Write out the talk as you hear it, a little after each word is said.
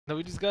No,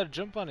 we just gotta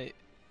jump on it.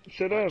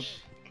 Shut up.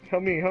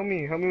 Help me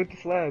with the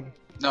slab.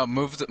 No,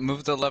 move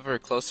the lever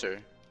closer.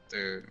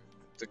 The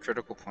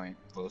critical point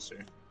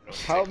closer.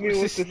 Help me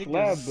with the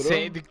slab, bro.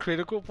 Say the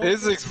critical point.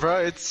 Physics, bro.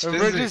 It's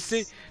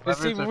physics.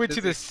 Let's say move it to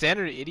the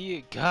center,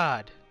 idiot.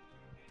 God.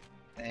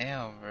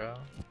 Damn, bro.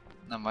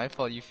 Not my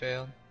fault you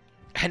failed.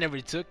 I never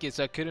took it,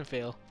 so I couldn't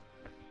fail.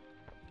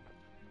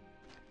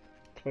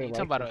 You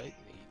talking about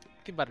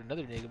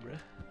another nigga, bro.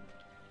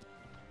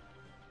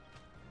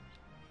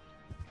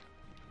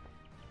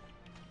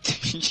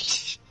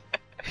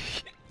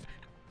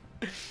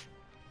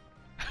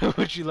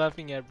 What you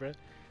laughing at, bro?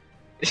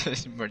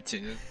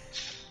 Martinez.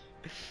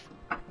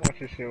 Watch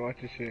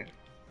this shit.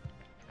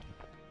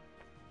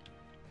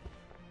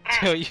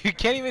 Yo, you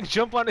can't even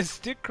jump on a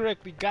stick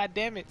correctly, god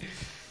damn it.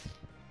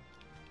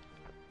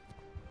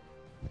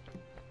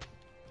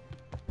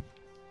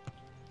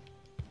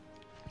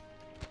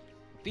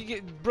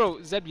 Bro,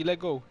 Zebby, let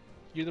go.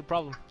 You're the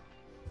problem.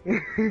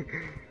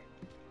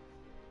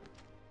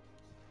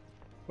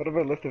 What if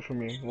I lift it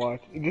from you?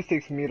 Watch. It just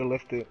takes me to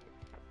lift it.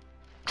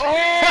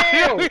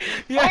 Oh!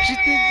 He actually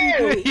thinks he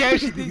did it. He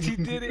actually thinks he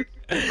did it.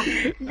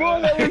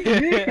 Bro, that was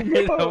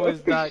me, bro. That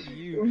was not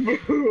you.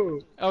 Bro.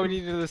 Oh, we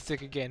need to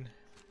stick again.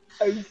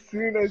 As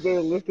soon as I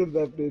lifted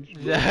that bitch,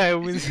 bro.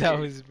 That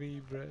was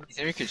me, bro. You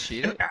think we could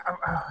cheat it?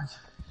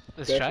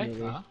 Let's Definitely.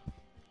 try. Huh?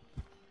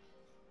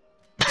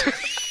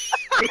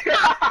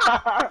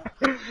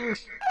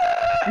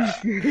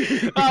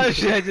 Oh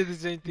shit, I did the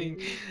same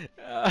thing.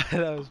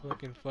 That was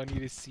fucking funny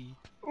to see.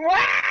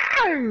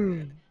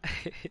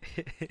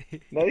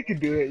 No, you could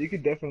do it. You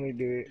could definitely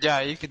do it.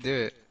 Yeah, you could do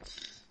it.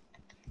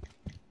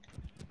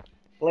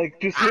 Like,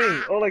 just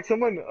me. Oh, like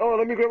someone. Oh,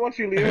 let me grab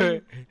onto you,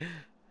 Leo.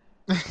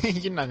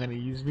 You're not gonna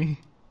use me.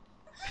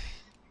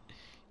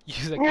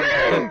 Use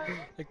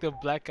like the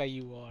black guy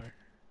you are.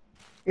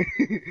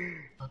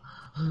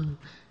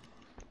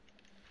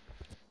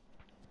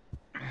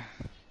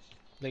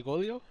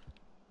 Legolio?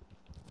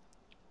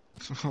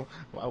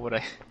 Why would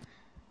I?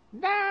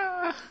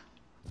 Nah,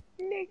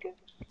 Nigga.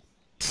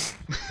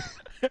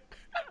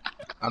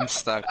 I'm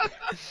stuck.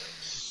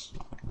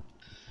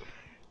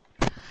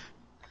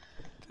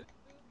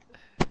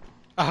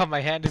 Oh, my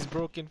hand is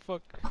broken.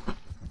 Fuck.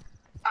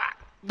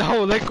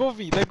 No, let go of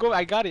me. Let go.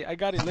 I got it.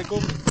 Let go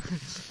of me.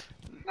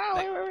 No,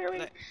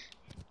 wait.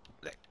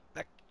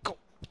 Let go.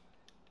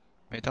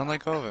 Wait, don't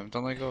let go of him.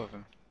 Don't let go of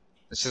him.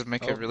 Let's just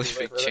make a really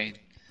big chain.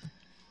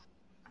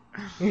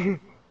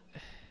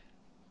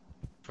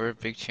 For a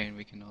big chain,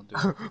 we can all do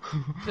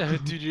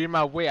it. Dude, you're in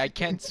my way. I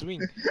can't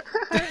swing.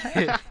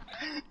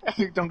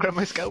 Don't grab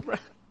my scalp, bro.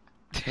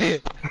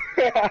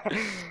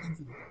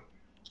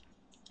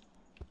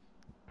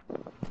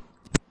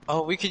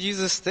 Oh, we could use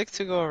a stick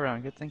to go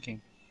around. Good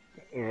thinking.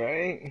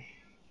 Right?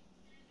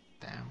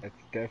 Damn. That's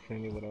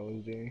definitely what I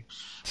was doing.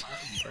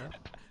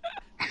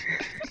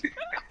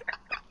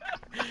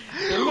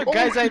 Hey, look,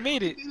 guys, I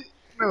made it.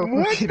 No,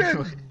 What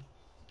the?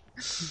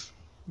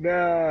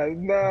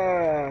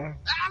 Nah.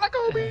 Let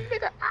go of me,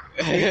 nigga.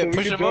 So we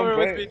Push can him over jump,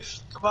 with right? me.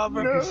 Come on,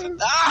 bro. No.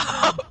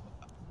 Ah!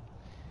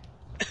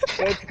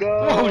 Let's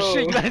go. Oh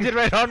shit, you landed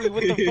right on me.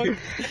 What the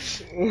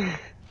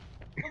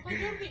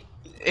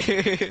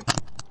fuck?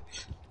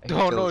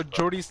 Oh no,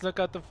 Jordy snuck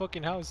out the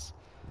fucking house.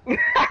 Tell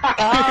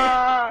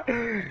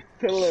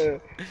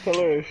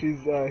her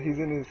he's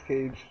in his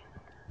cage.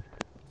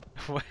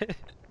 What?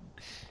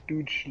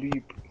 Dude,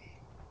 sleep.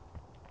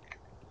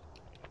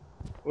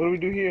 What do we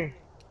do here?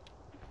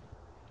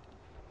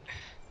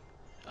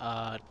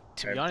 To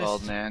be Bald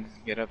honest, man,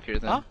 get up here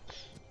then. Huh?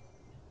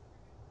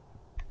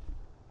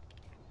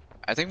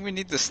 I think we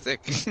need the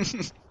stick.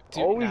 dude,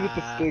 Always nah. with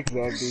the sticks,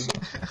 Abby.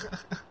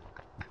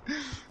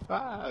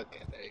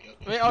 Okay, there you go.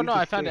 Wait, oh Use no, the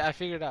I found it. stick. I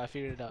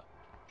figured it out.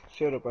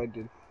 Shut up, I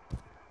did.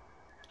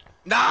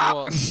 Nah!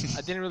 Well,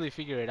 I didn't really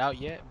figure it out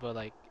yet, but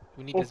like,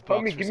 we need Oh, this help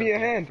box me, for give me a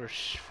something, hand. for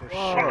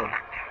sure.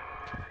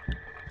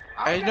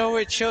 I know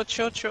it. Chill.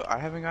 I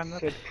haven't gotten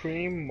nothing.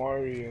 Supreme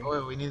Mario. Oh,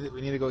 wait,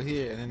 we need to go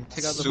here and then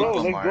take out the Super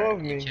Bro, let box. go Mario.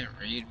 of me. You can't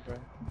read, bro.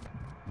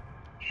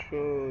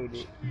 Shut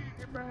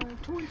up.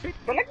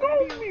 But let go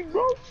of me,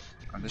 bro.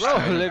 I'm just Bro,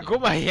 trying to- let go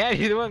of my hand.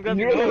 You're the one grabbing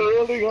You're the gun.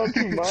 holding on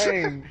to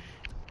mine.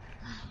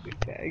 You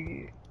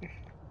faggot.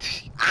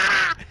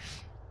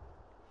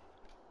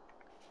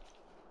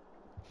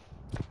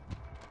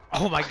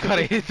 Oh my god,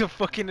 I hit the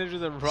fucking edge of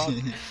the rock.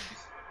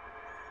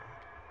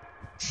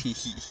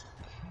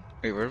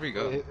 Wait, where do we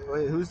go?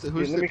 Wait, who's Hey, the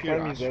let me pure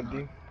climb you, astronaut?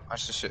 Zabdi.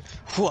 Watch this shit.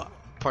 Whoa!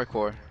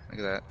 Parkour. Look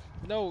at that.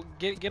 No,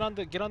 get on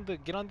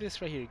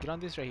this right here. Get on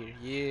this right here.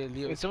 Yeah,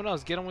 Leo. Someone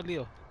else, get on with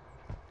Leo.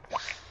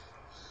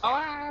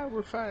 Ah,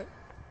 we're fine.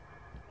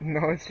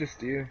 No, it's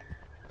just you.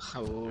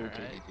 Oh, okay, Alright.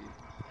 dude.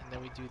 And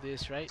then we do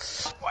this, right?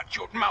 Watch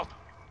your mouth.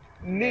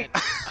 Nick.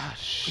 Ah,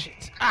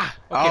 shit. Ah!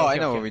 Okay, Oh, okay, I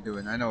know okay. what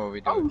we're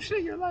doing. Oh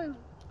shit, you're alive.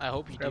 I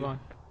hope you Grab do. on.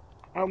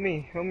 Help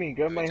me,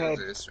 grab my We do head.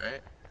 this,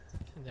 right?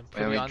 And then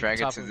put And it we on drag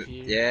it top to of the.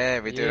 here. Yeah,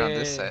 we do it on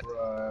this Yeah.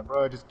 side.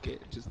 Bro, just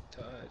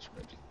touch,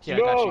 bro. Here, I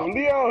got No, you.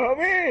 Leo, help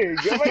me!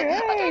 Grab my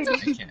head! I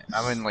can't.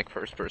 I'm in like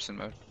first person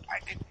mode.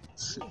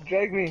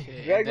 Drag me.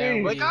 Okay, Drag there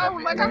me. we go. Oh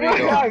my Let god. me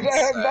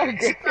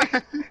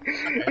go.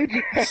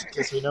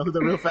 Guess we know who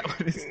the real fat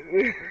one is.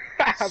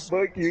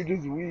 Fuck you,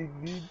 just weak,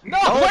 dude. No,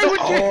 why would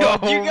you? Oh,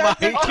 Oh you guys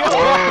my are-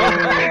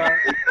 god!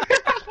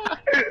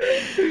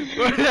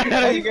 What the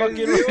hell are you guys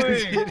fucking doing?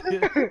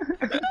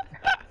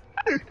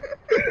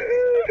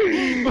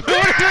 What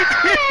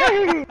are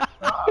you doing?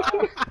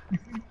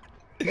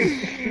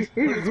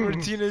 What is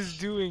Martinez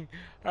doing?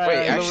 Alright,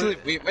 Wait, alright, actually,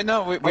 we I might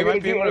gotta be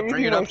do able to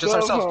bring it up just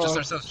everything ourselves,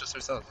 myself, just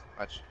ourselves.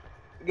 Watch.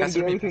 I gotta Pass do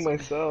it to me, everything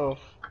pass it to me. myself.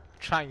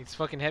 trying. It's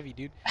fucking heavy,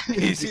 dude.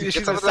 You see, Get she's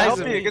the someone to size help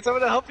of you. me. Get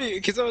someone to help you.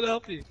 Get someone to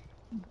help you.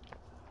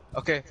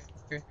 Okay.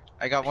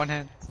 I got one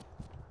hand.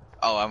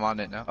 Oh, I'm on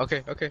it now.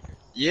 Okay.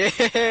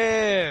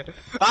 Yeah.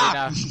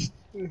 Ah.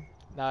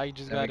 Now you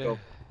just Let me gotta.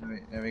 go.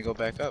 Let me go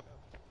back up.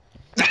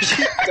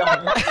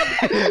 Come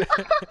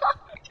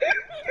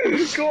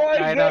on,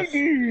 Alright, now- drag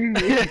me.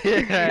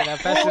 Alright, now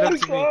pass it up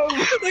to me.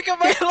 Look at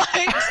my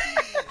legs.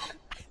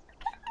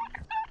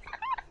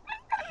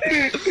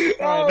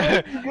 Oh,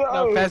 Alright, let's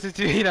now go. pass it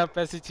to me. Now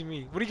pass it to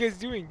me. What are you guys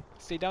doing?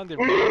 Stay down there,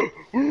 bro.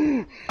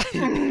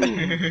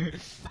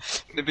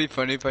 It'd be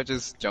funny if I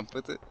just jump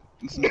with it.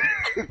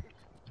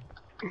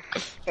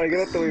 Alright,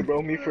 get out the way,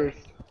 bro. Me first.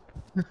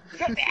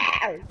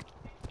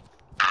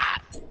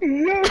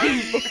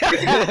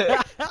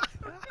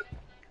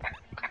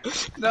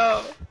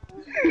 No.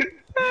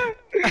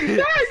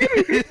 You're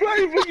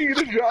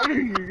gonna drop me.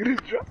 You're gonna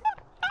drop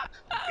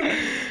me.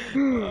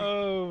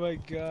 Oh my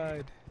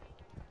god.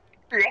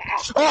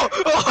 Oh!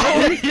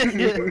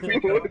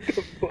 What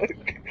the fuck?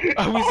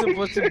 Are we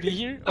supposed to be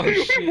here? Oh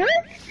shit. What?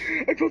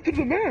 I posted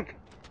the map.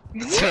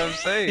 That's what I'm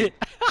saying.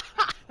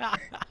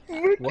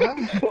 What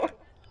the fuck?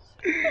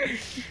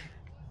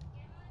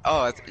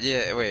 Oh,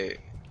 yeah. Wait.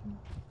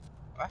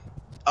 What?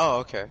 Oh,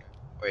 okay.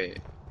 Wait.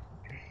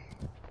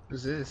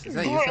 Who's this? Is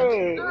that you?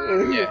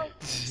 Bruh. Yeah.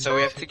 So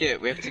we have to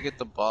get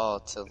the ball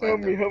to Help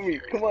land me, help me.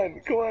 Come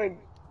on.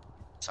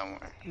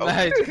 somewhere. Nah,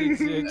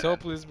 it's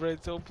hopeless, bro.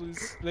 It's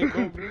hopeless. Let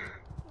go, bro.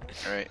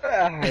 Alright.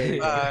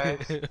 Ah,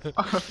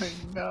 Oh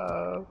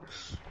no.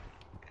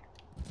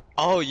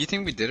 Oh, you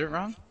think we did it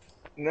wrong?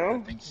 no? I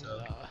think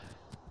so.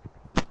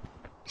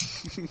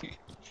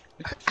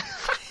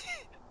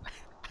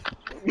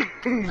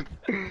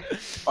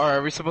 Or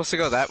are we supposed to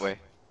go that way?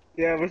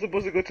 Yeah, we're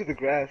supposed to go to the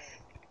grass.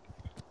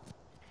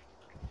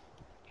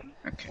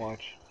 Okay.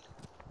 Watch.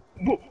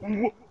 Whoa.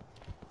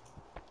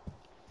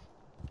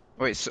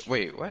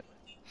 Wait, what?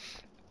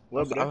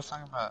 What, I was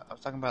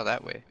talking about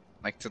that way.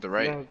 Like to the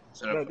right. No,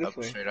 Instead no, of this up,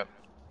 way. straight up.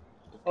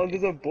 Oh,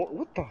 there's a ball.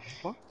 What the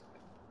fuck?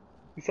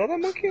 You saw that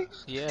monkey?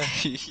 Yeah.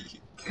 He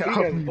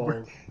has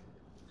balls.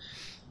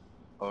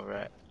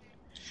 Alright.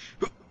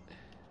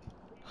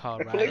 I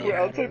feel like we're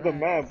outside the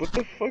map. What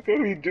the fuck are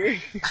we doing?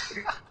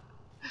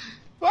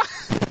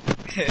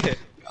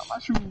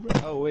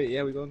 Oh wait,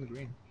 yeah, we go in the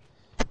green.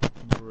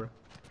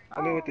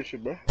 I mean, with this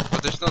shit, bro.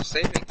 But there's no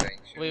saving thing.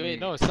 Wait,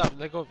 no, stop.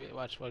 Let go of it.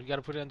 Watch. You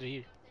gotta put it under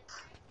here.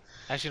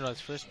 Actually, no,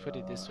 let's first put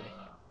it this way.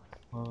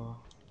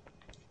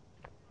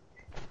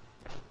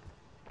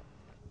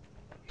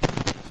 I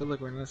feel like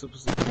we're not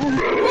supposed to.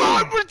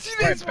 Oh,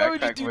 Martinez, why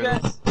would you Backpack do with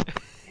that?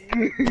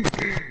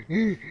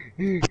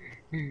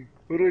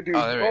 What do I do?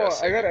 Oh, there we go,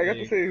 I got save.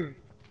 to save.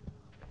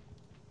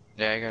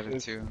 Yeah, I got it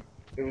too.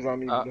 It was on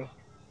me, Ah. bro.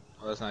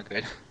 Oh, that's not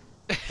good.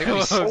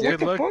 Oh, Oh, what good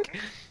the luck. fuck?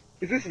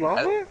 Is this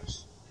lava?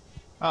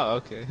 Oh,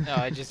 okay. No,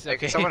 I just Hey, okay.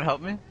 can someone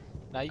help me?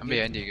 Now you I'm good.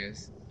 behind you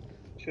guys.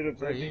 Shut up,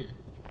 Where are Zach. you?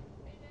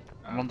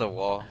 I'm on the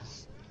wall.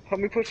 Help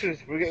me push this.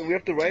 We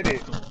have to ride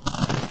it.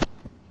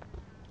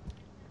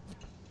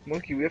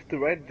 Monkey, we have to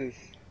ride this.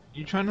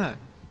 You trying to?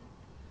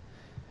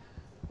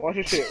 Watch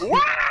your shit.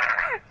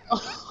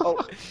 Oh,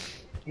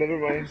 never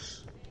mind.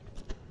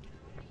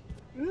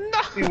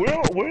 No. Wait,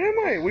 where am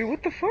I? Wait,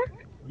 what the fuck?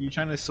 You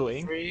trying to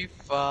swing? Free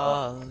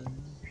fall.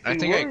 I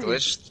Dude, think I where are we?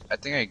 glitched. I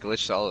think I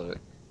glitched all of it.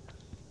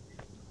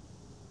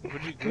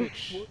 Would you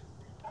glitch?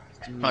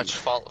 Much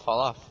fall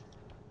off.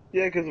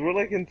 Yeah, cause we're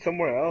like in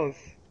somewhere else.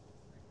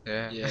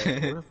 Yeah. Yeah.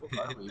 Where the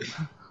fuck are we?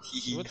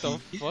 What the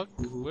fuck?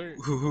 Where?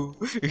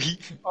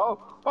 Oh.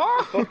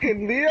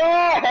 Fucking Leo!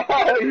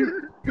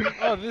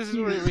 Oh, this is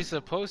where we're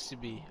supposed to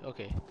be.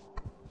 Okay.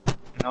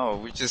 No,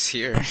 we just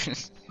here.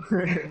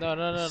 No.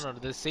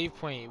 The save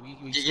point. We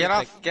Get skipped,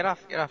 off! Get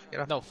off! Get off! Get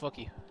off! No, fuck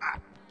you.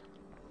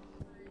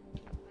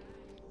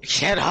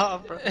 Get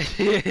off, bro!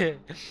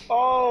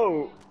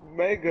 Oh,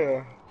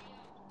 Mega.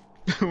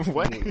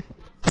 What?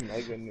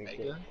 Mega,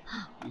 nigga.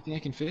 You think I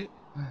can fit?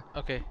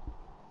 Okay.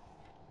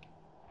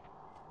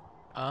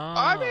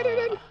 I made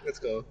it in. Let's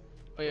go.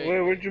 Wait.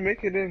 Wait, where'd you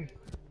make it in?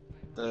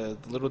 The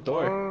little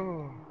door.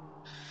 Oh.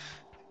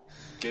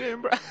 Get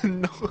in, bro.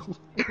 No.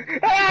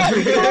 Ah!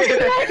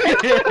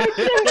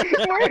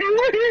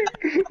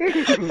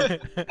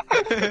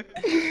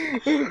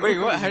 Wait,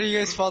 what? How do you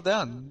guys fall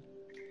down?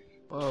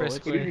 Oh, Press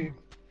what square. do you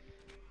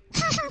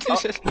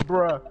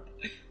bruh.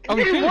 Oh,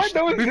 we Hey, finished. what?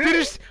 That was We it?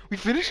 finished. We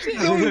finished it.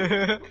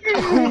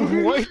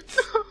 What?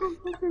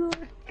 What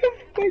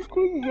the fuck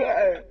was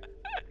that?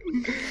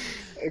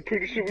 I'm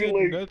pretty sure we did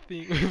like.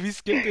 nothing. We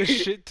skipped a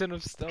shit ton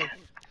of stuff.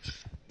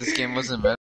 This game wasn't meant.